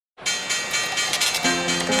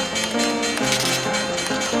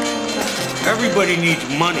Everybody needs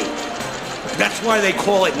money. That's why they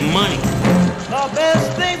call it money. The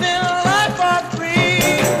best things in life are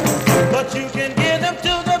free, but you can give them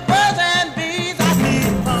to the birds and bees.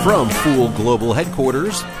 From Fool Global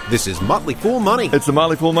Headquarters, this is Motley Fool Money. It's the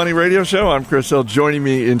Motley Fool Money Radio Show. I'm Chris Hill. Joining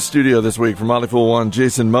me in studio this week from Motley Fool One,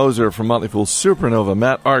 Jason Moser. From Motley Fool Supernova,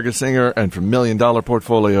 Matt Argesinger. And from $1 Million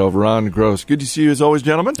Portfolio, Ron Gross. Good to see you as always,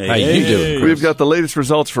 gentlemen. How you doing, Chris? We've got the latest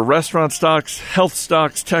results for restaurant stocks, health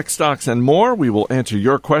stocks, tech stocks, and more. We will answer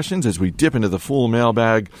your questions as we dip into the Fool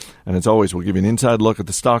mailbag. And as always, we'll give you an inside look at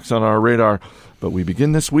the stocks on our radar. But we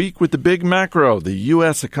begin this week with the big macro. The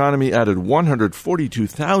U.S. economy added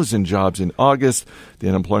 142,000 jobs in August. The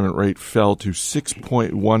unemployment rate fell to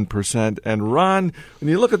 6.1%. And Ron, when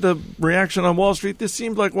you look at the reaction on Wall Street, this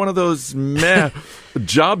seemed like one of those meh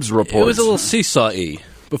jobs reports. It was a little seesaw-y.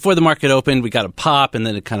 Before the market opened, we got a pop, and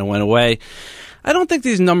then it kind of went away. I don't think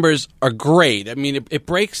these numbers are great. I mean, it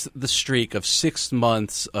breaks the streak of 6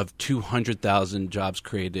 months of 200,000 jobs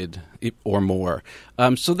created or more.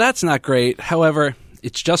 So that's not great. However,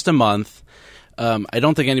 it's just a month. I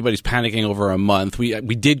don't think anybody's panicking over a month. We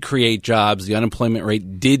did create jobs. The unemployment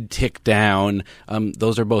rate did tick down.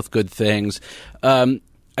 Those are both good things. I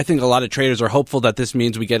think a lot of traders are hopeful that this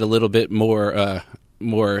means we get a little bit more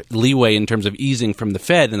leeway in terms of easing from the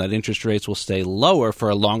Fed and that interest rates will stay lower for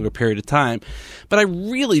a longer period of time. But I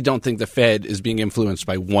really don't think the Fed is being influenced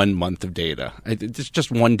by 1 month of data. It's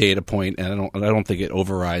just one data point, and I don't think it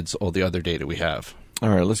overrides all the other data we have. All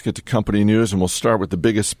right, let's get to company news, and we'll start with the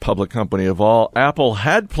biggest public company of all. Apple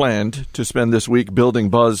had planned to spend this week building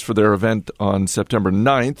buzz for their event on September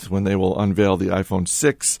 9th when they will unveil the iPhone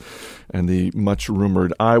 6 and the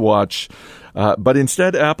much-rumored iWatch. But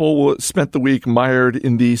instead, Apple spent the week mired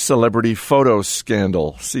in the celebrity photo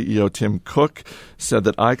scandal. CEO Tim Cook said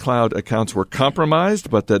that iCloud accounts were compromised,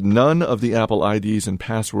 but that none of the Apple IDs and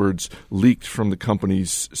passwords leaked from the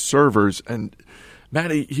company's servers. And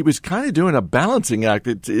Matt, he was kind of doing a balancing act.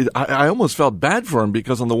 I almost felt bad for him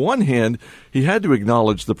because on the one hand, he had to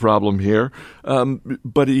acknowledge the problem here,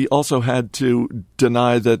 but he also had to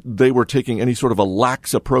deny that they were taking any sort of a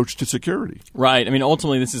lax approach to security. Right. I mean,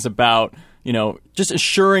 ultimately, this is about, just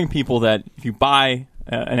assuring people that if you buy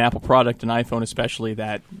an Apple product, an iPhone especially,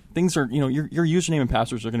 that things are, your username and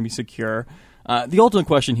passwords are going to be secure. The ultimate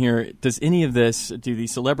question here, do the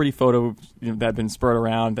celebrity photos that have been spread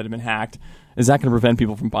around, that have been hacked, is that going to prevent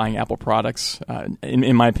people from buying Apple products?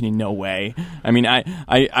 In my opinion, no way. I mean, I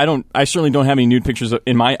certainly don't have any nude pictures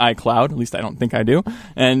in my iCloud. At least I don't think I do.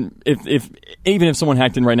 And even if someone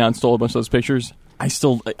hacked in right now and stole a bunch of those pictures, I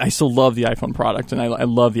still love the iPhone product, and I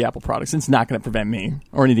love the Apple products. It's not going to prevent me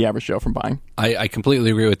or any of the average Joe from buying. I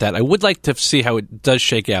completely agree with that. I would like to see how it does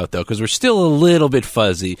shake out, though, because we're still a little bit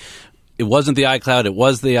fuzzy. It wasn't the iCloud. It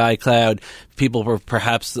was the iCloud. People were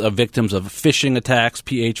perhaps victims of phishing attacks,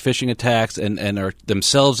 phishing attacks, and are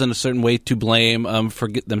themselves in a certain way to blame for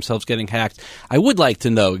themselves getting hacked. I would like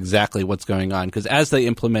to know exactly what's going on, because as they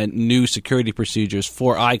implement new security procedures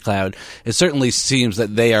for iCloud, it certainly seems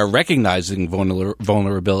that they are recognizing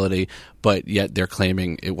vulnerability, but yet they're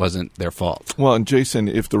claiming it wasn't their fault. Well, and Jason,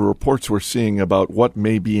 if the reports we're seeing about what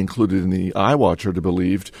may be included in the iWatch are to be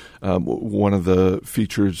believed, one of the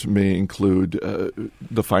features may include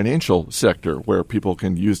the financial sector, where people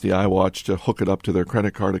can use the iWatch to hook it up to their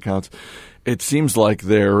credit card accounts. It seems like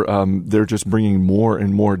they're just bringing more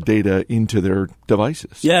and more data into their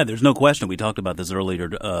devices. Yeah, there's no question. We talked about this earlier,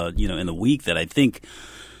 in the week, that I think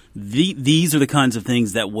these are the kinds of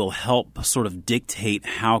things that will help sort of dictate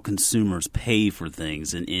how consumers pay for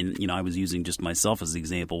things. And I was using just myself as an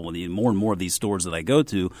example. When more and more of these stores that I go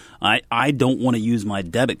to, I don't want to use my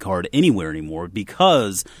debit card anywhere anymore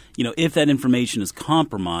because, if that information is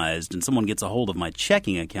compromised and someone gets a hold of my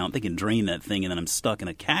checking account, they can drain that thing and then I'm stuck in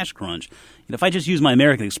a cash crunch. And if I just use my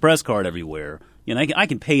American Express card everywhere, I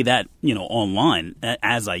can pay that, online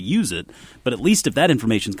as I use it. But at least if that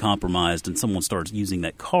information's compromised and someone starts using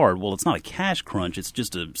that card, well, it's not a cash crunch. It's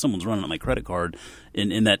just someone's running on my credit card,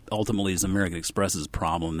 and that ultimately is American Express's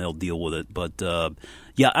problem. They'll deal with it. But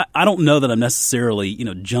I don't know that I'm necessarily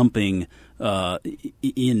jumping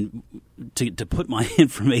in to put my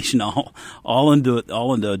information all into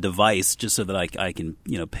a device just so that I can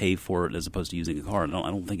pay for it as opposed to using a card. I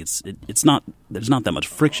don't think there's not that much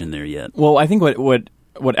friction there yet. Well, I think what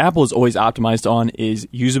what Apple is always optimized on is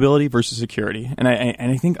usability versus security. And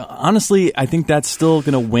I think, honestly, I think that's still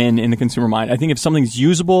going to win in the consumer mind. I think if something's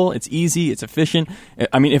usable, it's easy, it's efficient.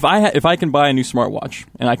 I mean, if I can buy a new smartwatch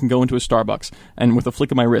and I can go into a Starbucks and with a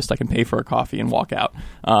flick of my wrist I can pay for a coffee and walk out,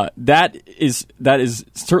 that is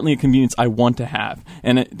certainly a convenience I want to have.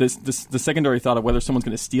 And the secondary thought of whether someone's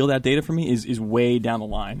going to steal that data from me is way down the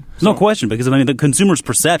line. No question, because I mean the consumer's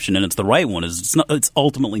perception, and it's the right one, is it's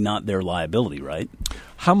ultimately not their liability, right?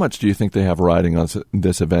 How much do you think they have riding on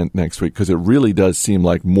this event next week? Because it really does seem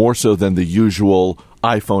like more so than the usual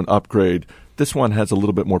iPhone upgrade, this one has a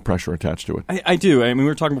little bit more pressure attached to it. I do. I mean, we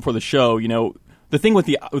were talking before the show, the thing with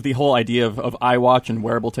the whole idea of iWatch and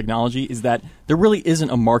wearable technology is that there really isn't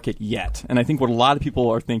a market yet. And I think what a lot of people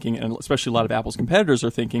are thinking, and especially a lot of Apple's competitors are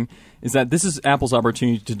thinking, is that this is Apple's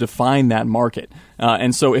opportunity to define that market.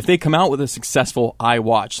 And so if they come out with a successful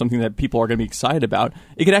iWatch, something that people are going to be excited about,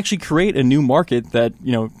 it could actually create a new market that,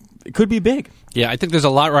 it could be big. Yeah, I think there's a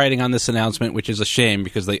lot riding on this announcement, which is a shame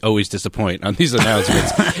because they always disappoint on these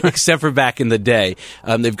announcements, except for back in the day.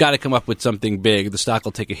 They've got to come up with something big. The stock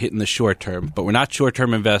will take a hit in the short term, but we're not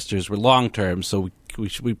short-term investors. We're long-term, so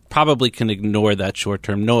we probably can ignore that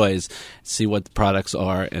short-term noise, see what the products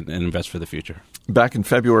are, and invest for the future. Back in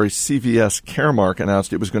February, CVS Caremark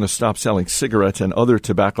announced it was going to stop selling cigarettes and other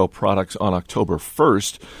tobacco products on October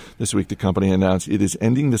 1st. This week, the company announced it is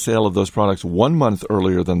ending the sale of those products 1 month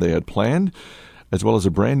earlier than they had planned, as well as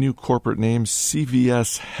a brand new corporate name,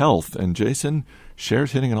 CVS Health. And Jason,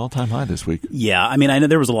 shares hitting an all-time high this week. Yeah, I mean, I know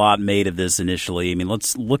there was a lot made of this initially. I mean,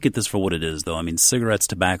 let's look at this for what it is, though. I mean, cigarettes,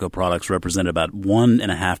 tobacco products represent about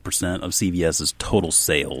 1.5% of CVS's total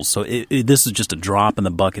sales. So this is just a drop in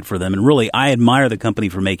the bucket for them. And really, I admire the company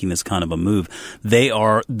for making this kind of a move.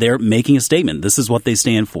 They're making a statement. This is what they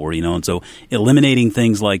stand for, And so eliminating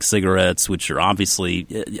things like cigarettes, which are obviously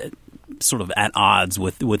sort of at odds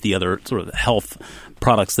with the other sort of health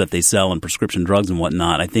products that they sell and prescription drugs and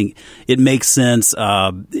whatnot. I think it makes sense.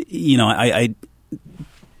 I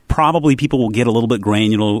probably people will get a little bit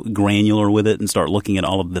granular with it and start looking at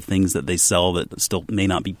all of the things that they sell that still may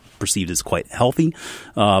not be perceived as quite healthy.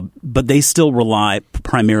 But they still rely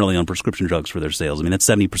primarily on prescription drugs for their sales. I mean, that's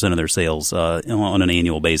 70% of their sales on an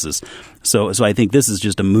annual basis. So I think this is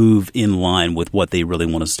just a move in line with what they really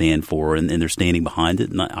want to stand for, and they're standing behind it,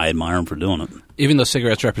 and I admire them for doing it. Even though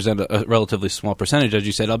cigarettes represent a relatively small percentage, as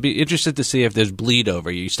you said, I'll be interested to see if there's bleed over.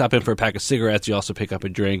 You stop in for a pack of cigarettes, you also pick up a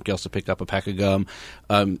drink, you also pick up a pack of gum.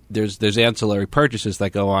 There's ancillary purchases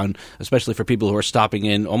that go on, especially for people who are stopping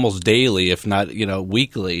in almost daily, if not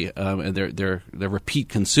weekly, and they're repeat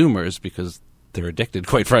consumers because they're addicted,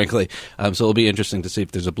 quite frankly. So it'll be interesting to see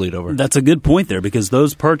if there's a bleed over. That's a good point there, because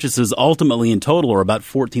those purchases ultimately in total are about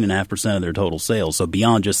 14.5% of their total sales. So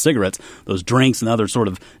beyond just cigarettes, those drinks and other sort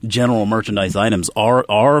of general merchandise items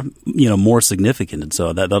are more significant. And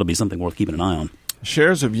so that'll be something worth keeping an eye on.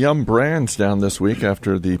 Shares of Yum Brands down this week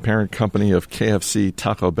after the parent company of KFC,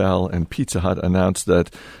 Taco Bell, and Pizza Hut announced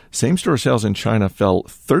that same-store sales in China fell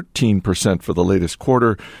 13% for the latest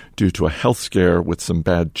quarter due to a health scare with some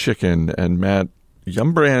bad chicken. And Matt,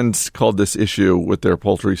 Yum Brands called this issue with their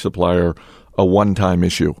poultry supplier a one-time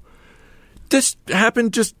issue. This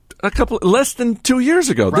happened just less than 2 years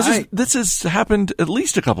ago. Right. This has happened at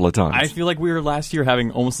least a couple of times. I feel like we were last year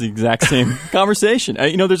having almost the exact same conversation.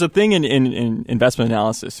 There's a thing in investment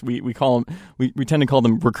analysis. We tend to call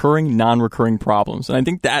them recurring, non-recurring problems. And I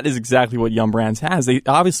think that is exactly what Yum Brands has. They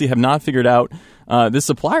obviously have not figured out this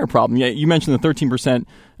supplier problem. Yeah, you mentioned the 13%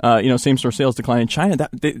 same-store sales decline in China.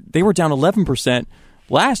 They were down 11%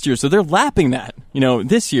 last year, so they're lapping that,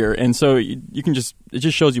 this year. And so you can it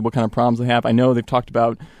just shows you what kind of problems they have. I know they've talked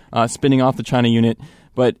about spinning off the China unit,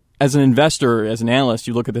 but as an investor, as an analyst,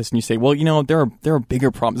 you look at this and you say, well, there are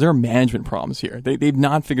bigger problems. There are management problems here. They've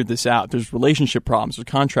not figured this out. There's relationship problems. There's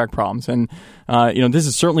contract problems. And, this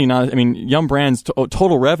is certainly not, Yum Brands'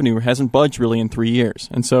 total revenue hasn't budged really in 3 years.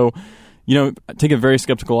 And so, take a very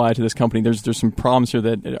skeptical eye to this company. There's some problems here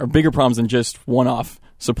that are bigger problems than just one-off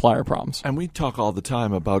supplier problems. And we talk all the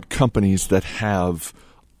time about companies that have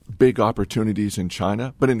big opportunities in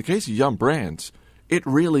China. But in the case of Yum Brands, it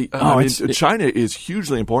really China is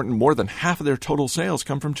hugely important. More than half of their total sales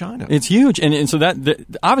come from China. It's huge. And so that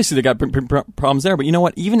obviously they got problems there. But you know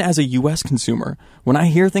what? Even as a U.S. consumer, when I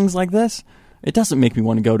hear things like this, it doesn't make me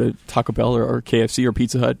want to go to Taco Bell or KFC or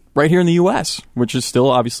Pizza Hut right here in the U.S., which is still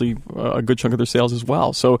obviously a good chunk of their sales as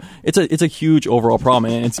well. So it's a huge overall problem,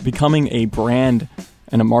 and it's becoming a brand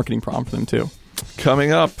and a marketing problem for them too.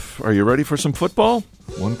 Coming up, are you ready for some football?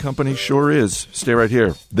 One company sure is. Stay right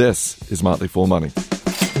here. This is Motley Fool Money.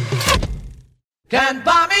 Can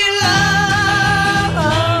buy me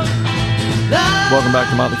love, love. Welcome back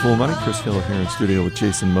to Motley Fool Money. Chris Hill here in studio with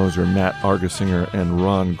Jason Moser, Matt Argersinger, and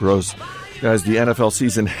Ron Gross. Guys, the NFL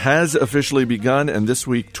season has officially begun, and this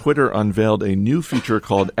week Twitter unveiled a new feature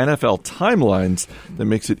called NFL Timelines that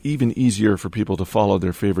makes it even easier for people to follow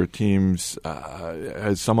their favorite teams.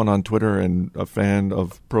 As someone on Twitter and a fan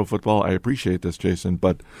of pro football, I appreciate this, Jason,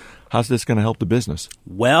 but how's this going to help the business?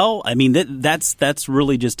 Well, I mean, that's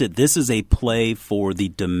really just it. This is a play for the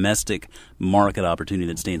domestic market opportunity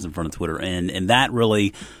that stands in front of Twitter, and that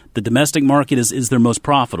really, the domestic market is their most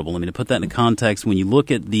profitable. I mean, to put that into context, when you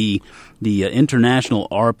look at the international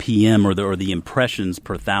RPM or the impressions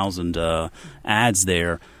per thousand ads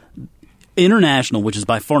there, international, which is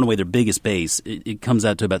by far and away their biggest base, it comes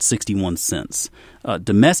out to about 61 cents.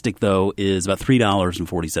 Domestic, though, is about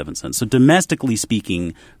 $3.47. So domestically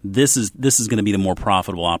speaking, this is going to be the more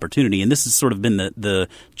profitable opportunity. And this has sort of been the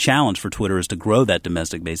challenge for Twitter, is to grow that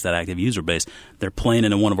domestic base, that active user base. They're playing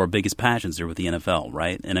into one of our biggest passions here with the NFL,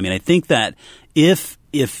 right? And I mean, I think that if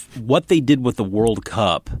what they did with the World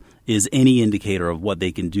Cup is any indicator of what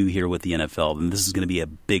they can do here with the NFL, then this is going to be a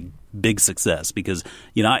big success, because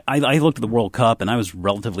I looked at the World Cup and I was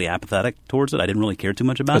relatively apathetic towards it. I didn't really care too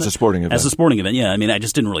much about it. As a sporting event, yeah. I mean, I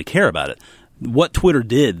just didn't really care about it. What Twitter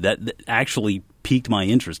did that actually piqued my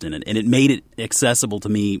interest in it, and it made it accessible to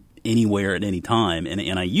me anywhere at any time,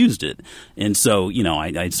 and I used it. And so,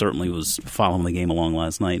 I certainly was following the game along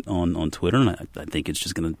last night on Twitter, and I think it's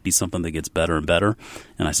just going to be something that gets better and better.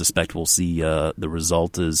 And I suspect we'll see the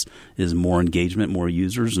result is more engagement, more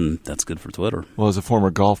users, and that's good for Twitter. Well, as a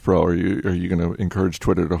former golf pro, are you going to encourage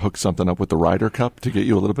Twitter to hook something up with the Ryder Cup to get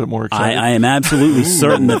you a little bit more excited? I am absolutely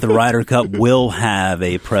certain that the Ryder Cup will have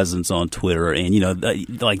a presence on Twitter,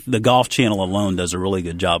 and like the Golf Channel alone does a really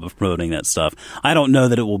good job of promoting that stuff. I don't know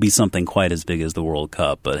that it will be something quite as big as the World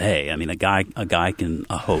Cup, but hey, I mean, a guy can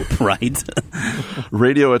hope, right?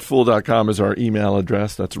 radio@fool.com is our email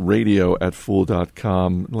address. That's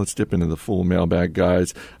radio@fool.com. Let's dip into the Fool mailbag,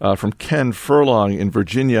 guys. From Ken Furlong in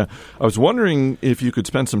Virginia, I was wondering if you could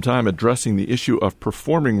spend some time addressing the issue of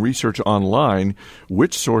performing research online,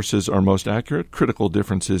 which sources are most accurate, critical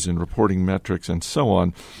differences in reporting metrics, and so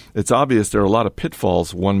on. It's obvious there are a lot of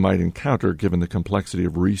pitfalls one might encounter given the complexity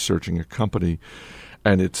of researching a company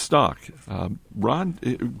and its stock. Ron,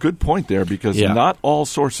 good point there, because not all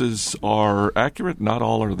sources are accurate. Not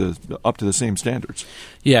all are up to the same standards.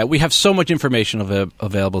 Yeah, we have so much information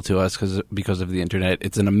available to us because of the Internet.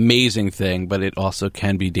 It's an amazing thing, but it also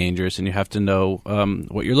can be dangerous, and you have to know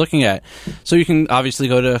what you're looking at. So you can obviously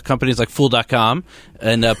go to companies like Fool.com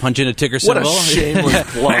and punch in a ticker symbol. What a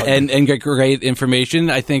shameless plug. and get great information.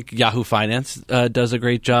 I think Yahoo Finance does a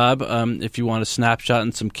great job if you want a snapshot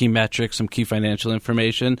and some key metrics, some key financial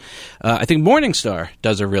information. I think Morningstar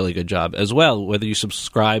does a really good job as well, whether you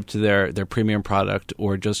subscribe to their premium product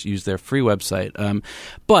or just use their free website.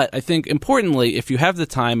 But I think importantly, if you have the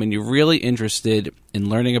time and you're really interested in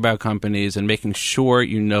learning about companies and making sure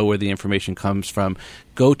you know where the information comes from,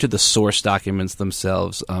 go to the source documents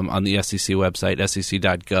themselves on the SEC website,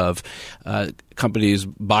 sec.gov. Companies,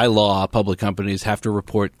 by law, public companies have to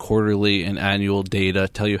report quarterly and annual data,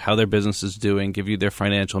 tell you how their business is doing, give you their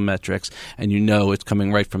financial metrics, and it's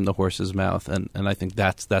coming right from the horse's mouth. And I think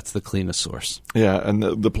that's the cleanest source. Yeah, and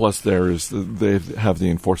the plus there is they have the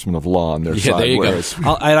enforcement of law on their side. There you go.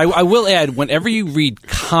 I will add, whenever you read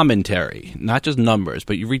commentary, not just numbers,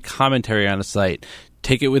 but you read commentary on a site,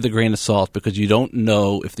 take it with a grain of salt, because you don't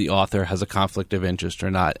know if the author has a conflict of interest or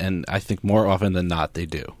not. And I think more often than not, they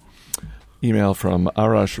do. Email from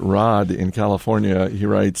Arash Rad in California. He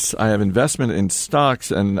writes, I have investment in stocks,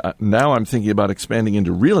 and now I'm thinking about expanding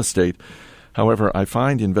into real estate. However, I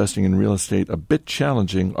find investing in real estate a bit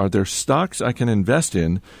challenging. Are there stocks I can invest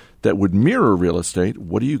in that would mirror real estate?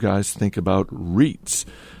 What do you guys think about REITs?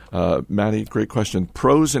 Maddie, great question.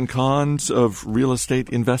 Pros and cons of real estate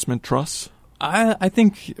investment trusts? I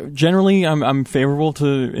think generally I'm favorable to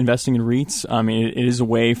investing in REITs. I mean, it is a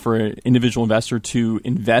way for an individual investor to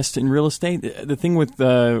invest in real estate. The thing with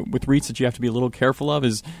REITs that you have to be a little careful of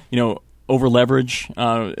is, over leverage.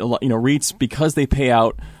 REITs, because they pay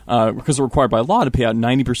out, because they're required by law to pay out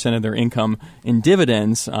 90% of their income in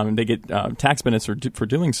dividends, they get tax benefits for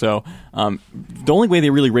doing so. The only way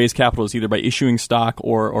they really raise capital is either by issuing stock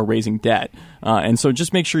or raising debt. And so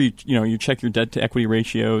just make sure you check your debt to equity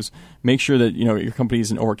ratios. Make sure that your company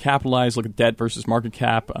isn't overcapitalized. Look at debt versus market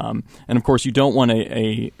cap. And of course, you don't want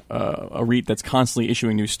a REIT that's constantly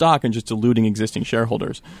issuing new stock and just diluting existing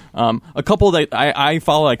shareholders. A couple that I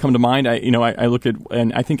follow, that come to mind. I look at,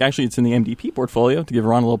 and I think actually it's in the MDP portfolio, to give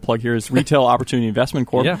Ron a little plug here, is Retail Opportunity Investment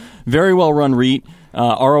Corp. Yeah. Very well run REIT.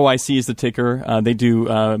 ROIC is the ticker. They do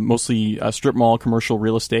mostly strip mall commercial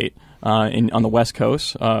real estate. on the West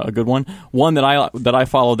Coast, a good one. One that I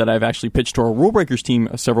follow that I've actually pitched to our Rule Breakers team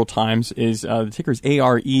several times is the ticker is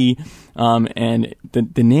ARE, and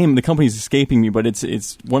the company is escaping me, but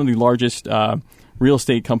it's one of the largest real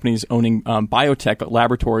estate companies owning biotech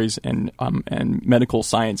laboratories and medical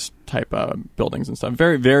science type buildings and stuff.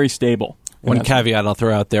 Very, very stable. One caveat I'll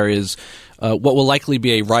throw out there is what will likely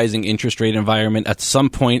be a rising interest rate environment at some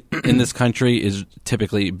point in this country is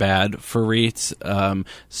typically bad for REITs.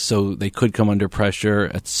 So they could come under pressure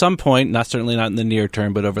at some point, certainly not in the near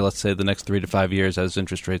term, but over, let's say, the next 3 to 5 years as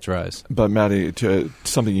interest rates rise. But, Matty, to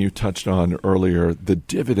something you touched on earlier, the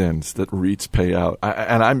dividends that REITs pay out.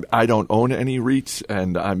 I don't own any REITs,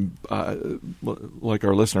 and I'm like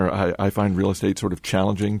our listener, I find real estate sort of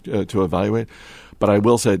challenging to evaluate. But I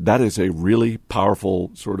will say that is a really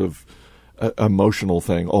powerful sort of emotional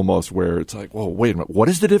thing almost where it's like, whoa, wait a minute. What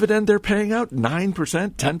is the dividend they're paying out? 9%?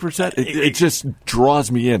 10%? It just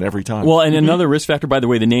draws me in every time. Well, and another risk factor, by the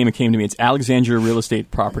way, the name it came to me, it's Alexandria Real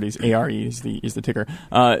Estate Properties, ARE is the ticker.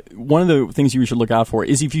 One of the things you should look out for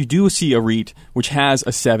is if you do see a REIT which has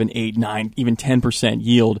a 7, 8, 9, even 10%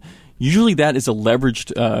 yield, usually that is a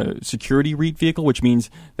leveraged security REIT vehicle, which means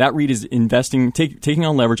that REIT is investing, taking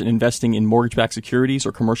on leverage and investing in mortgage-backed securities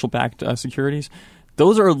or commercial-backed securities.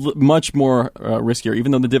 Those are much more riskier.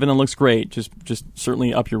 Even though the dividend looks great, just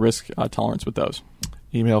certainly up your risk tolerance with those.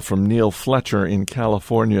 Email from Neil Fletcher in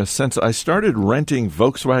California. Since I started renting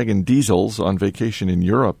Volkswagen diesels on vacation in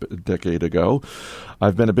Europe a decade ago,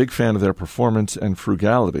 I've been a big fan of their performance and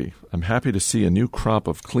frugality. I'm happy to see a new crop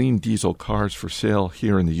of clean diesel cars for sale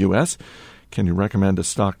here in the U.S. Can you recommend a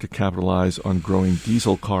stock to capitalize on growing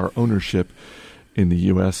diesel car ownership in the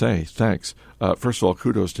USA? Thanks. First of all,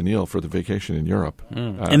 kudos to Neil for the vacation in Europe.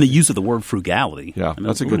 And the use of the word frugality. Yeah,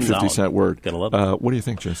 that's a good 50-cent word. Gotta love it. What do you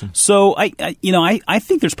think, Jason? So I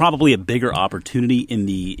think there's probably a bigger opportunity in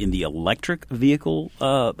the electric vehicle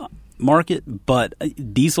market, but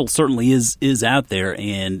diesel certainly is out there,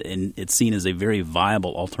 and it's seen as a very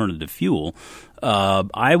viable alternative fuel.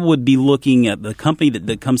 I would be looking at the company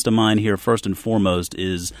that comes to mind here first and foremost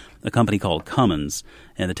is a company called Cummins,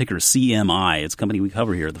 and the ticker is CMI. It's a company we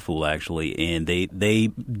cover here at The Fool, actually, and they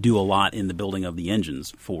do a lot in the building of the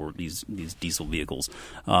engines for these diesel vehicles.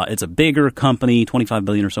 It's a bigger company, $25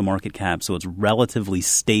 billion or so market cap, so it's relatively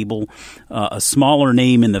stable. A smaller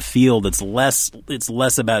name in the field that's less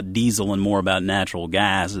about diesel and more about natural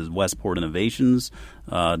gas is Westport Innovations,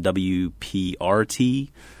 WPRT.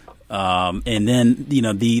 And then,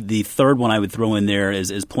 the third one I would throw in there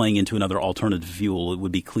is playing into another alternative fuel. It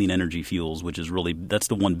would be Clean Energy Fuels, which is that's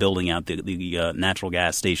the one building out the natural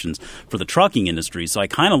gas stations for the trucking industry. So I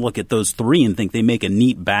kind of look at those three and think they make a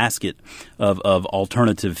neat basket of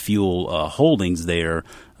alternative fuel holdings there,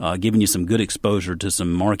 giving you some good exposure to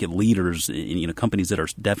some market leaders, companies that are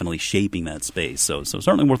definitely shaping that space. So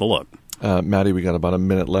certainly worth a look. Matty, we got about a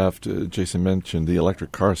minute left. Jason mentioned the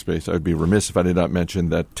electric car space. I'd be remiss if I did not mention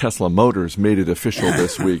that Tesla Motors made it official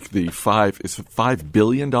this week. The $5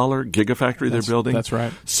 billion gigafactory they're building. That's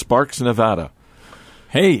right. Sparks, Nevada.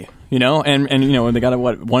 Hey, and they got a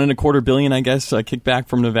 $1.25 billion, I guess, kickback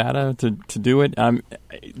from Nevada to do it.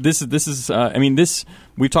 This is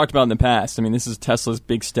we've talked about in the past. I mean, this is Tesla's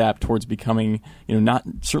big step towards becoming, not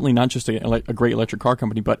just a great electric car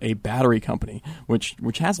company, but a battery company, which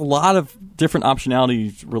has a lot of different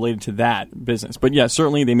optionalities related to that business. But yeah,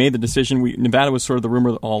 certainly they made the decision. Nevada was sort of the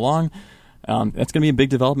rumor all along. That's going to be a big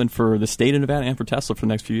development for the state of Nevada and for Tesla for the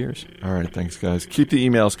next few years. All right, thanks, guys. Keep the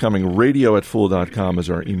emails coming. radio@fool.com is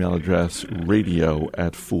our email address,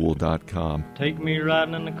 radio@fool.com. Take me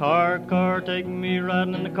riding in the car, take me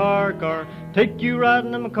riding in the car, take you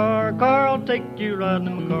riding in my car, I'll take you riding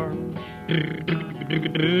in my car.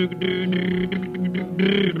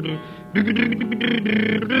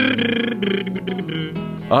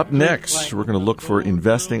 Up next, we're going to look for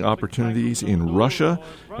investing opportunities in Russia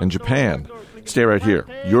and Japan. Stay right here.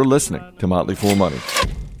 You're listening to Motley Fool Money.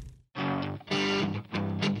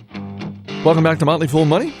 Welcome back to Motley Fool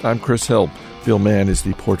Money. I'm Chris Hill. Phil Mann is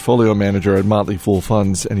the portfolio manager at Motley Fool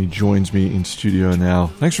Funds, and he joins me in studio now.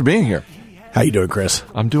 Thanks for being here. How you doing, Chris?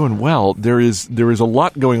 I'm doing well. There is a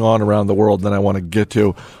lot going on around the world that I want to get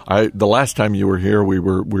to. The last time you were here, we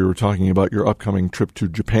were talking about your upcoming trip to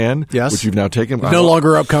Japan, yes, which you've now taken. No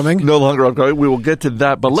longer upcoming. No longer upcoming. We will get to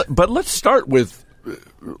that, but let's start with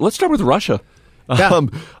Russia, yeah.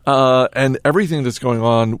 And everything that's going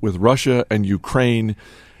on with Russia and Ukraine.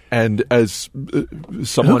 And as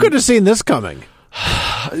someone who could have seen this coming?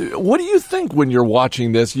 What do you think when you're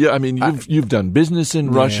watching this? Yeah, I mean, you've done business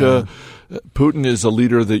in Russia. Putin is a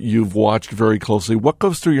leader that you've watched very closely. What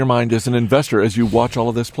goes through your mind as an investor as you watch all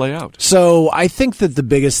of this play out? So I think that the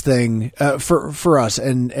biggest thing for us,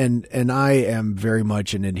 and I am very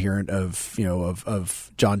much an adherent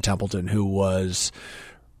of John Templeton, who was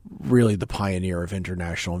really the pioneer of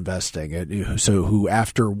international investing. So who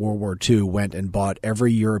after World War II went and bought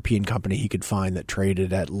every European company he could find that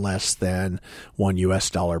traded at less than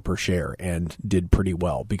 $1 per share and did pretty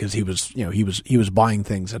well because he was buying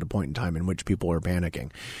things at a point in time in which people are panicking.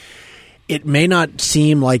 It may not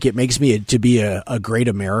seem like it makes me to be a great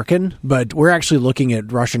American, but we're actually looking at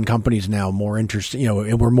Russian companies now more interested,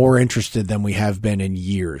 and we're more interested than we have been in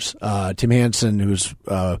years. Tim Hansen, who's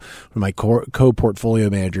one of my co-portfolio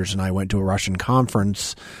managers, and I went to a Russian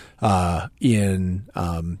conference in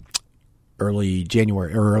early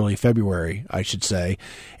January or early February, I should say,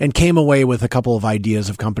 and came away with a couple of ideas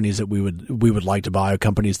of companies that we would like to buy,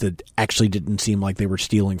 companies that actually didn't seem like they were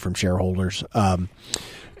stealing from shareholders.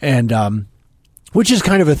 And which is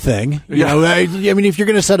kind of a thing. I mean, if you're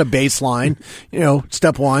going to set a baseline,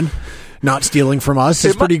 step one, not stealing from us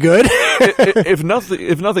is pretty good. If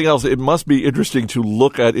nothing else, it must be interesting to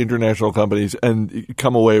look at international companies and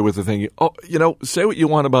come away with the thinking, say what you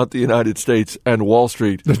want about the United States and Wall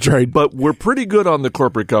Street. That's right. But we're pretty good on the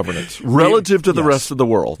corporate governance relative to the rest of the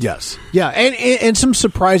world. Yes. Yeah. And some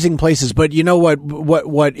surprising places. But you know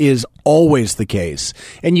what is always the case,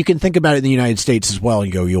 and you can think about it in the United States as well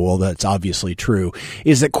and go, well, that's obviously true,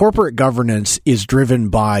 is that corporate governance is driven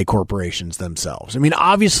by corporations themselves. I mean,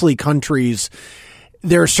 obviously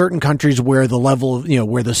there are certain countries where the level of,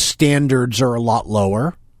 where the standards are a lot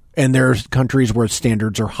lower, and there's countries where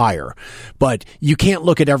standards are higher. But you can't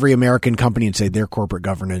look at every American company and say their corporate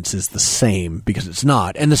governance is the same, because it's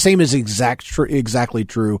not. And the same is exactly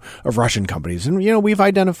true of Russian companies. And, we've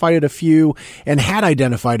identified a few and had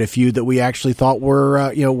identified a few that we actually thought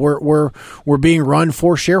were being run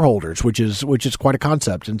for shareholders, which is quite a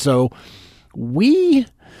concept. And so we,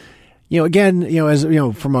 as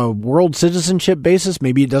from a world citizenship basis,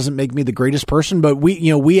 maybe it doesn't make me the greatest person, but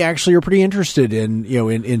we actually are pretty interested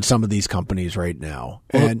in some of these companies right now.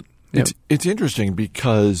 Well, and it's interesting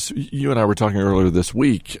because you and I were talking earlier this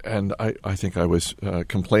week, and I think I was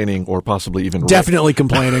complaining, or possibly even definitely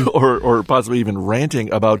complaining, or possibly even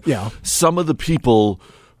ranting about some of the people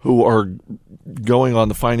who are going on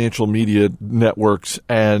the financial media networks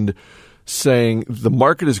and saying the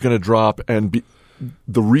market is going to drop, and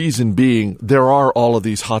the reason being there are all of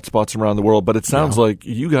these hotspots around the world. But it sounds like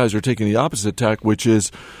you guys are taking the opposite tack, which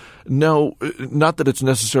is no, not that it's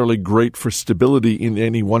necessarily great for stability in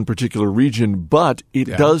any one particular region, but it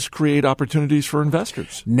does create opportunities for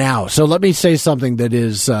investors. Now, so let me say something that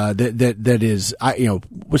is something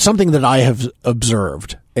that I have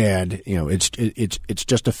observed, and it's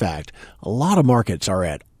just a fact. A lot of markets are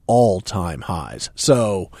at all-time highs.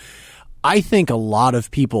 So I think a lot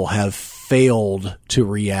of people have failed to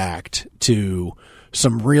react to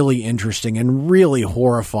some really interesting and really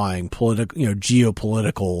horrifying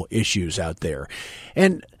geopolitical issues out there.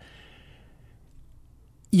 And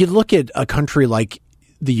you look at a country like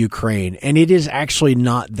the Ukraine, and it is actually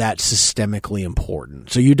not that systemically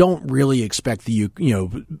important. So you don't really expect the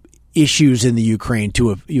issues in the Ukraine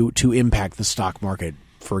to impact the stock market,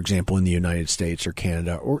 for example, in the United States or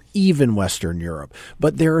Canada or even Western Europe.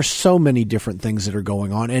 But there are so many different things that are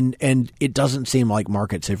going on, and it doesn't seem like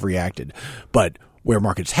markets have reacted. But where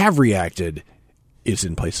markets have reacted is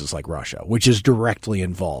in places like Russia, which is directly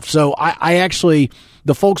involved. So I actually,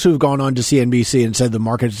 the folks who've gone on to CNBC and said the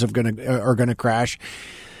markets are going to crash,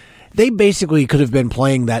 they basically could have been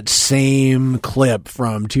playing that same clip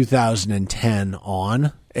from 2010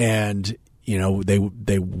 on, and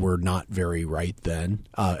they were not very right then.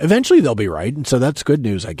 Eventually they'll be right, and so that's good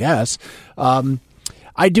news, I guess.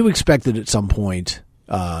 I do expect that at some point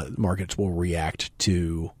markets will react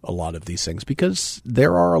to a lot of these things, because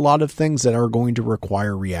there are a lot of things that are going to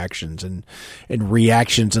require reactions, and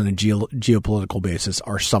reactions on a geopolitical basis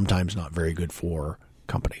are sometimes not very good for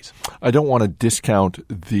companies. I don't want to discount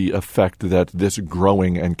the effect that this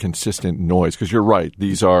growing and consistent noise, because you're right,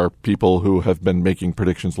 these are people who have been making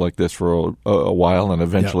predictions like this for a while, and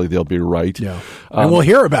eventually they'll be right. Yeah. And we'll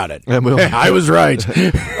hear about it. And I was right.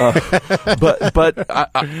 But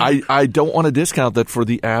I don't want to discount that for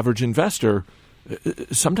the average investor.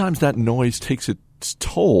 Sometimes that noise takes its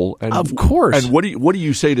toll, and of course. And what do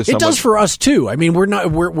you say to someone? It does for us too. I mean,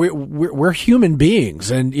 we're human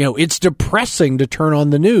beings, and it's depressing to turn on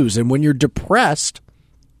the news. And when you're depressed,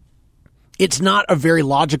 it's not a very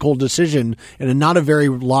logical decision and not a very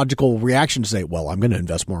logical reaction to say, "Well, I'm going to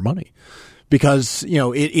invest more money," because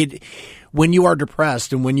it when you are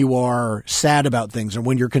depressed and when you are sad about things and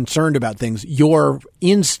when you're concerned about things, your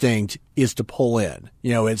instinct is to pull in.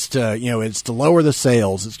 It's to lower the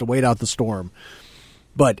sails, it's to wait out the storm.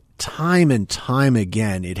 But time and time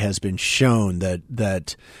again, it has been shown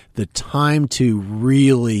that the time to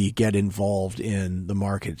really get involved in the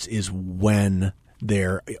markets is when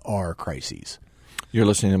there are crises. You're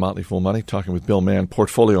listening to Motley Fool Money, talking with Bill Mann,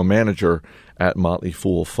 portfolio manager at Motley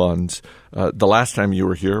Fool Funds. The last time you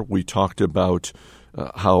were here, we talked about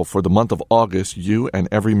how for the month of August, you and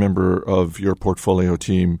every member of your portfolio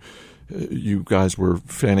team, you guys were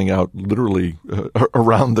fanning out literally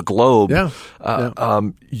around the globe. Yeah.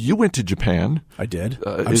 You went to Japan. I did.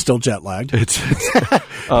 I'm still jet lagged.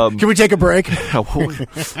 Can we take a break? We'll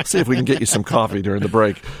see if we can get you some coffee during the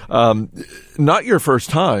break. Not your first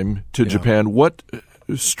time to Japan. What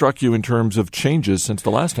struck you in terms of changes since the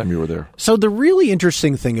last time you were there? So the really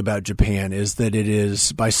interesting thing about Japan is that it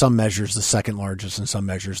is, by some measures, the second largest, in some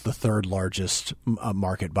measures, the third largest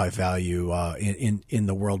market by value in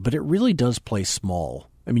the world. But it really does play small.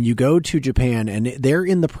 I mean, you go to Japan and they're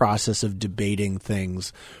in the process of debating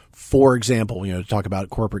things. For example, to talk about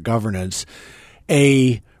corporate governance,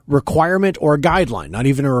 a requirement or a guideline, not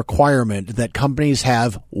even a requirement, that companies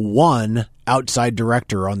have one outside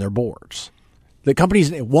director on their boards. The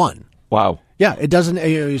companies, one. Wow. Yeah, it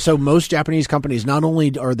doesn't. So most Japanese companies, not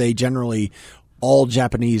only are they generally all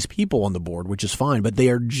Japanese people on the board, which is fine, but they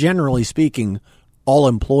are generally speaking all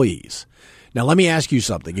employees. Now, let me ask you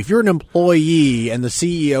something. If you're an employee and the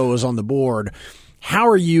CEO is on the board, how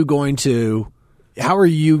are you going to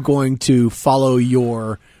follow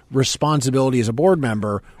your responsibility as a board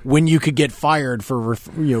member when you could get fired for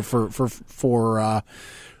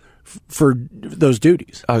those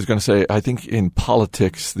duties? I was going to say, I think in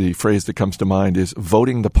politics, the phrase that comes to mind is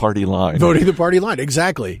voting the party line. Voting the party line.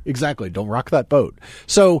 Exactly. Don't rock that boat.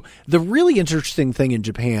 So the really interesting thing in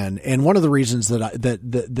Japan, and one of the reasons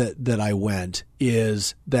that I went,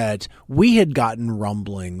 is that we had gotten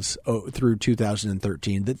rumblings through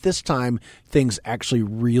 2013 that this time things actually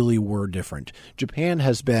really were different. Japan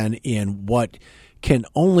has been in what can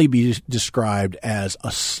only be described as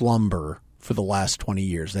a slumber for the last 20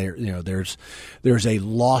 years. There's a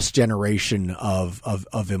lost generation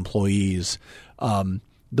of employees.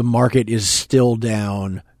 The market is still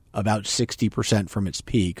down about 60% from its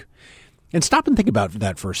peak. And stop and think about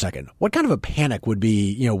that for a second. What kind of a panic would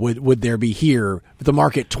there be here if the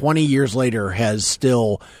market 20 years later has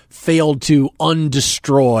still failed to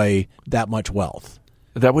undestroy that much wealth?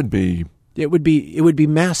 That would be... It would be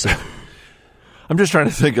massive. I'm just trying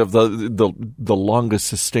to think of the longest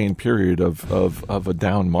sustained period of a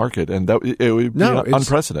down market, and it would be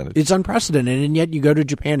unprecedented. It's unprecedented, and yet you go to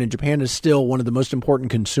Japan, and Japan is still one of the most important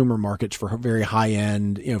consumer markets for very high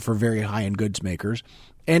end goods makers,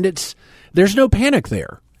 and there's no panic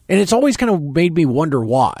there, and it's always kind of made me wonder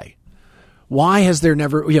why. Why has there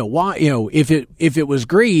never if it was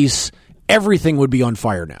Greece, everything would be on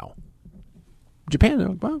fire now.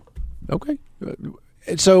 Japan, well, okay,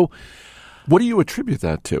 so. What do you attribute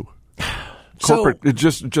that to? Corporate,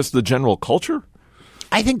 just the general culture?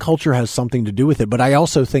 I think culture has something to do with it, but I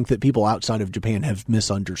also think that people outside of Japan have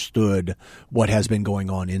misunderstood what has been going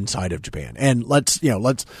on inside of Japan. And let's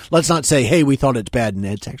not say, hey, we thought it's bad and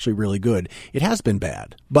it's actually really good. It has been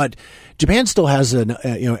bad, but Japan still has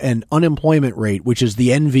an unemployment rate which is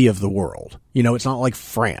the envy of the world. It's not like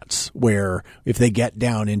France, where if they get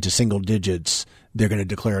down into single digits, they're going to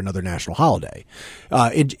declare another national holiday.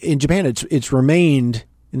 In Japan, it's remained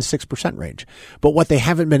in the 6% range. But what they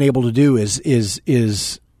haven't been able to do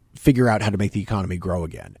is figure out how to make the economy grow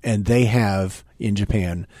again. And they have in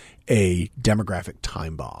Japan a demographic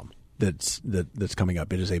time bomb that's coming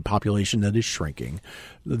up. It is a population that is shrinking.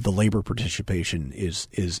 The labor participation is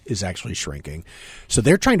actually shrinking. So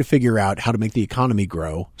they're trying to figure out how to make the economy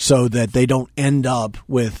grow so that they don't end up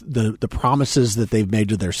with the promises that they've made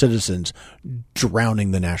to their citizens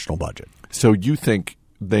drowning the national budget. So you think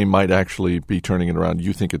they might actually be turning it around?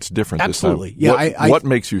 You think it's different Absolutely. this time? Yeah. What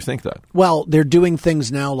makes you think that? Well, they're doing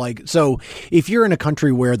things now so if you're in a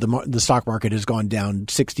country where the stock market has gone down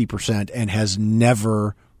 60% and has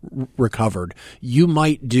never recovered, you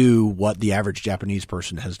might do what the average Japanese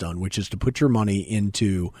person has done, which is to put your money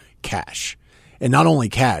into cash. And not only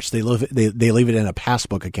cash, they leave it in a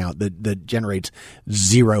passbook account that generates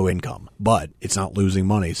zero income, but it's not losing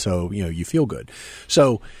money, so you feel good.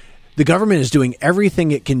 So the government is doing everything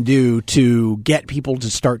it can do to get people to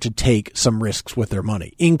start to take some risks with their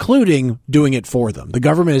money, including doing it for them. The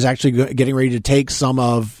government is actually getting ready to take some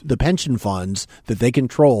of the pension funds that they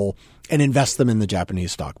control and invest them in the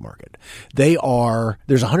Japanese stock market.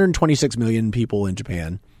 There's 126 million people in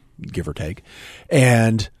Japan, give or take,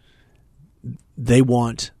 and they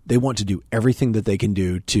want to do everything that they can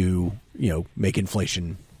do to, make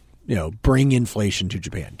inflation, bring inflation to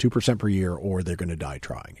Japan, 2% per year, or they're going to die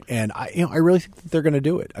trying. And I really think that they're going to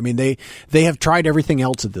do it. I mean, they have tried everything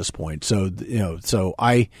else at this point. So,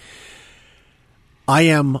 I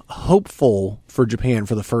am hopeful for Japan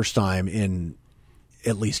for the first time in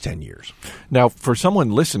at least 10 years. Now, for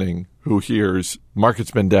someone listening who hears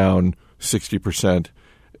market's been down 60%,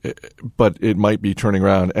 but it might be turning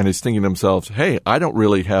around and is thinking to themselves, hey, I don't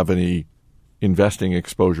really have any investing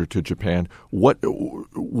exposure to Japan. What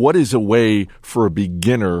is a way for a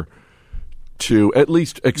beginner to at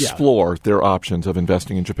least explore their options of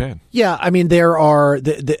investing in Japan? Yeah, I mean there are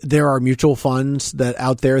mutual funds that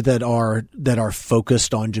out there that are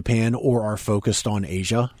focused on Japan or are focused on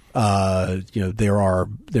Asia. There are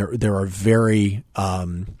very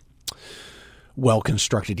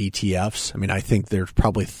well-constructed ETFs. I mean, I think there's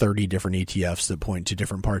probably 30 different ETFs that point to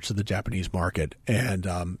different parts of the Japanese market. And,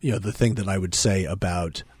 the thing that I would say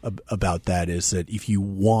about that is that if you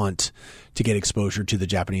want to get exposure to the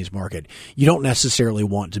Japanese market, you don't necessarily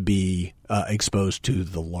want to be exposed to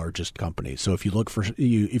the largest companies. So if you look for an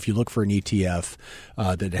ETF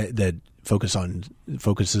that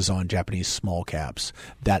focuses on Japanese small caps,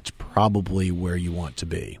 that's probably where you want to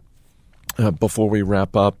be. Before we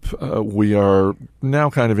wrap up, we are now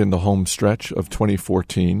kind of in the home stretch of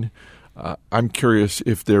 2014. I'm curious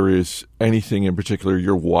if there is anything in particular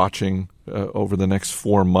you're watching over the next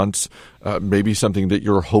 4 months, maybe something that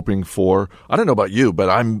you're hoping for. I don't know about you, but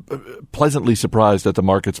I'm pleasantly surprised at the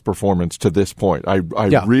market's performance to this point.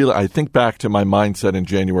 I think back to my mindset in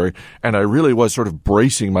January, and I really was sort of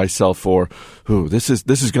bracing myself for, this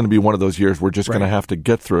is going to be one of those years we're just going to have to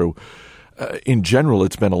get through. In general,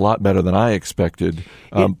 it's been a lot better than I expected.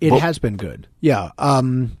 It has been good. Yeah.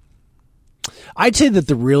 I'd say that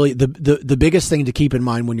the biggest thing to keep in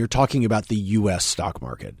mind when you're talking about the U.S. stock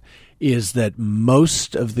market is that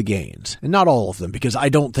most of the gains, and not all of them, because I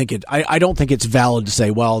don't think it's valid to say,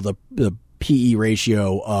 well, the PE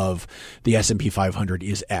ratio of the S&P 500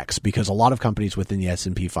 is X, because a lot of companies within the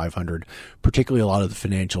S&P 500, particularly a lot of the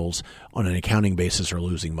financials, on an accounting basis are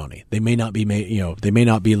losing money. They may not be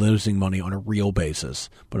losing money on a real basis,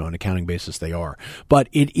 but on an accounting basis they are. But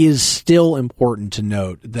it is still important to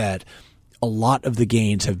note that a lot of the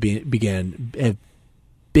gains have been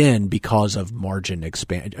because of margin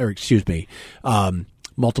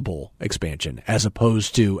multiple expansion, as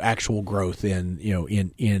opposed to actual growth in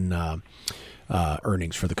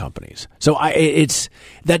earnings for the companies. So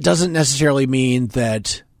that doesn't necessarily mean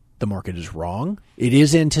that the market is wrong. It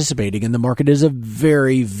is anticipating, and the market is a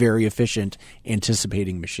very, very efficient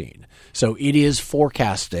anticipating machine. So it is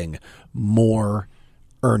forecasting more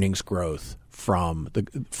earnings growth from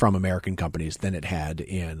American companies than it had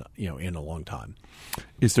in a long time.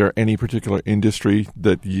 Is there any particular industry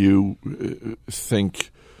that you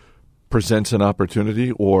think presents an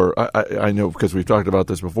opportunity? Or I know, because we've talked about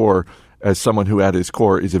this before, as someone who at his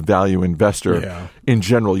core is a value investor, in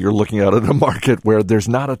general, you're looking out at a market where there's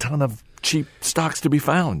not a ton of cheap stocks to be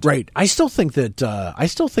found. Right. I still think that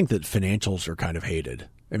financials are kind of hated.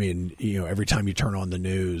 I mean, every time you turn on the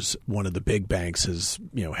news, one of the big banks has,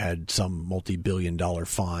 had some multi-billion-dollar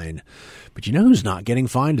fine. But who's not getting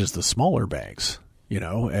fined is the smaller banks,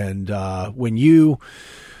 and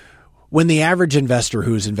when the average investor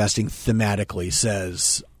who is investing thematically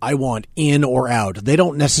says, I want in or out, they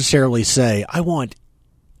don't necessarily say, I want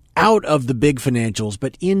out of the big financials,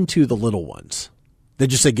 but into the little ones. They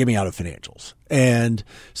just say, "Get me out of financials." And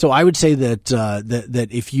so I would say that that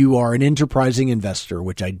if you are an enterprising investor,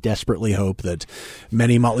 which I desperately hope that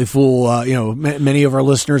many Motley Fool, many of our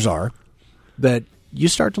listeners are, that you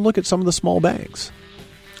start to look at some of the small banks.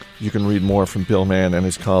 You can read more from Bill Mann and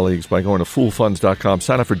his colleagues by going to foolfunds.com.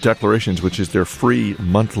 Sign up for Declarations, which is their free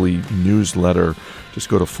monthly newsletter. Just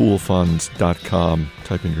go to foolfunds.com.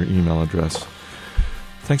 Type in your email address.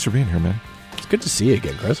 Thanks for being here, man. It's good to see you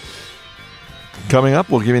again, Chris. Coming up,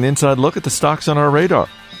 we'll give you an inside look at the stocks on our radar.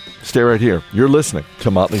 Stay right here. You're listening to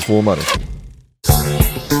Motley Fool Money.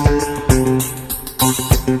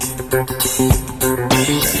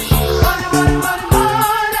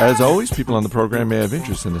 As always, people on the program may have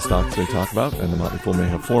interest in the stocks they talk about, and the Motley Fool may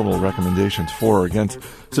have formal recommendations for or against.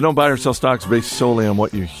 So don't buy or sell stocks based solely on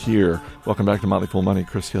what you hear. Welcome back to Motley Fool Money.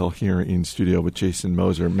 Chris Hill here in studio with Jason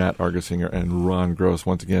Moser, Matt Argesinger, and Ron Gross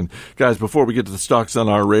once again. Guys, before we get to the stocks on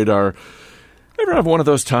our radar, Ever have one of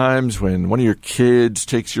those times when one of your kids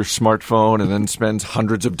takes your smartphone and then spends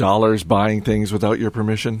hundreds of dollars buying things without your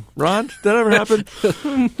permission? Ron, did that ever happen?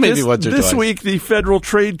 Maybe once or twice. This week, the Federal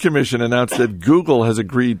Trade Commission announced that Google has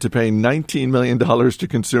agreed to pay $19 million to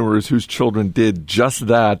consumers whose children did just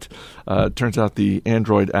that. Turns out the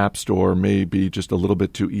Android App Store may be just a little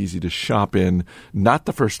bit too easy to shop in. Not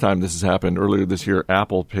the first time this has happened. Earlier this year,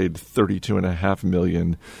 Apple paid $32.5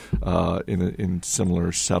 million in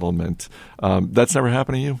similar settlement. That's never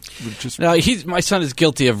happened to you? No, my son is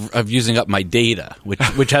guilty of using up my data, which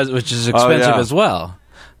is expensive as well.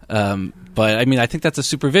 But I mean, I think that's a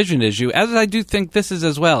supervision issue, as I do think this is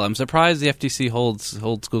as well. I'm surprised the FTC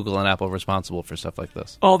holds Google and Apple responsible for stuff like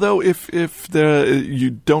this. Although, if you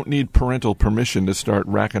don't need parental permission to start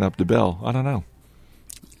racking up the bill, I don't know.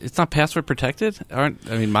 It's not password protected,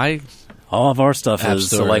 All of our stuff is,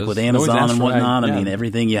 so like with Amazon and whatnot, yeah. I mean,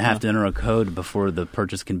 everything you have to enter a code before the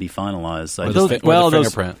purchase can be finalized. So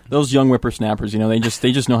those young whippersnappers,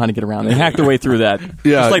 they just know how to get around. They hack their way through that.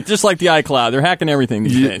 Yeah. Just like the iCloud. They're hacking everything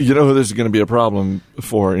these days. You know who this is going to be a problem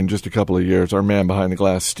for in just a couple of years? Our man behind the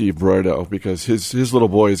glass, Steve Broido, because his little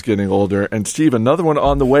boy is getting older. And, Steve, another one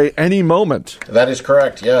on the way any moment. That is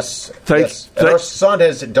correct, yes. Yes. And our son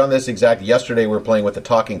has done this exactly. Yesterday we were playing with the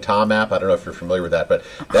Talking Tom app. I don't know if you're familiar with that, but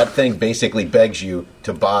that thing basically begs you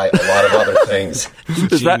to buy a lot of other things.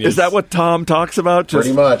 Is that what Tom talks about? Just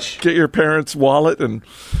pretty much. Get your parents' wallet. And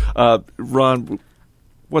Ron,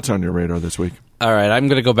 what's on your radar this week? All right, I'm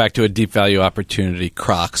going to go back to a deep value opportunity,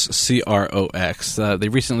 Crocs, C-R-O-X. They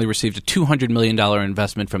recently received a $200 million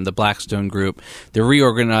investment from the Blackstone Group. They're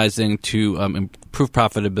reorganizing to improve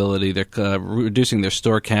profitability. They're reducing their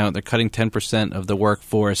store count. They're cutting 10% of the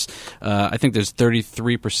workforce. I think there's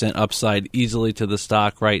 33% upside easily to the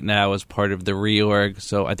stock right now as part of the reorg,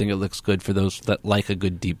 so I think it looks good for those that like a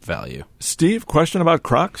good deep value. Steve, question about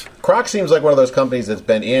Crocs? Crocs seems like one of those companies that's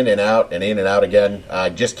been in and out and in and out again.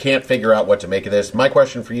 Just can't figure out what to make of this. My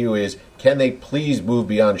question for you is, can they please move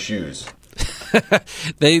beyond shoes?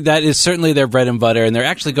 That is certainly their bread and butter, and they're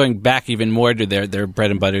actually going back even more to their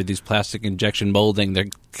bread and butter, these plastic injection molding. They're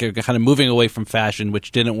kind of moving away from fashion,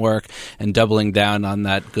 which didn't work, and doubling down on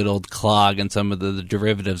that good old clog and some of the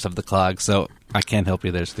derivatives of the clog. So I can't help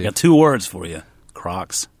you there, Steve. Got 2 words for you.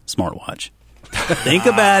 Crocs, smartwatch. Think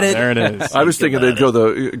about it. There it is. I was thinking they'd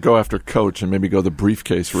go after Coach and maybe go the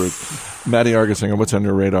briefcase route. Matty Argesinger, what's on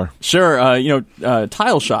your radar? Sure.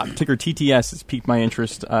 Tile Shop, ticker TTS, has piqued my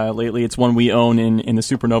interest lately. It's one we own in the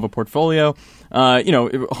Supernova portfolio.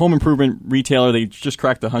 Home improvement retailer. They just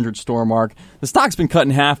cracked the 100-store mark. The stock's been cut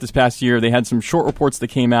in half this past year. They had some short reports that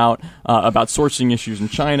came out about sourcing issues in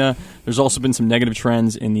China. There's also been some negative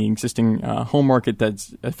trends in the existing home market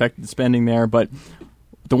that's affected spending there. But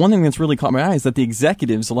the one thing that's really caught my eye is that the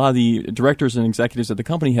executives, a lot of the directors and executives at the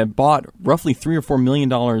company, have bought roughly $3 or $4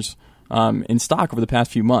 million in stock over the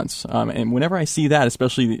past few months. And whenever I see that,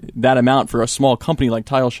 especially that amount for a small company like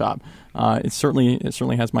Tile Shop, it certainly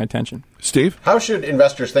has my attention. Steve? How should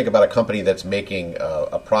investors think about a company that's making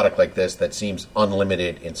a product like this that seems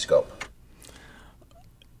unlimited in scope?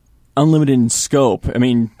 Unlimited in scope. I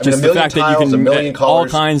mean just the fact tiles, that you can all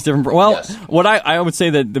colors. kinds different. Well, yes. What I would say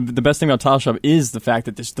that the best thing about Tile Shop is the fact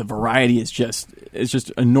that the variety is just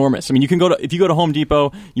enormous. I mean, if you go to Home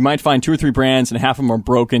Depot, you might find 2 or 3 brands, and half of them are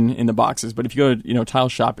broken in the boxes. But if you go to Tile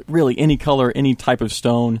Shop, really any color, any type of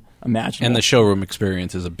stone imaginable. And the showroom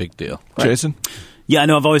experience is a big deal. Right. Jason? Yeah, I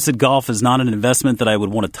know I've always said golf is not an investment that I would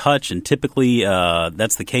want to touch, and typically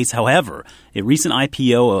that's the case. However, a recent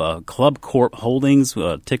IPO, Club Corp Holdings,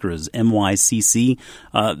 ticker is MYCC,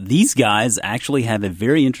 these guys actually have a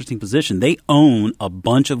very interesting position. They own a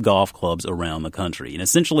bunch of golf clubs around the country, and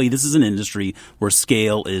essentially this is an industry where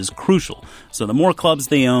scale is crucial. So the more clubs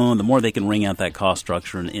they own, the more they can wring out that cost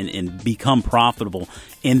structure and become profitable,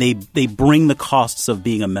 and they bring the costs of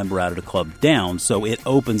being a member out of the club down, so it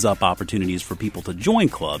opens up opportunities for people to join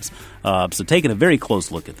clubs. So taking a very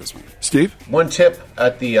close look at this one. Steve? One tip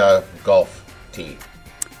at the golf tee.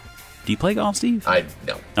 Do you play golf, Steve?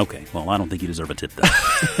 No. Okay, well, I don't think you deserve a tip then.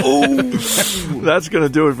 That's going to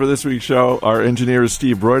do it for this week's show. Our engineer is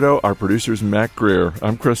Steve Broido. Our producer is Matt Greer.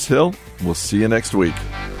 I'm Chris Hill. We'll see you next week.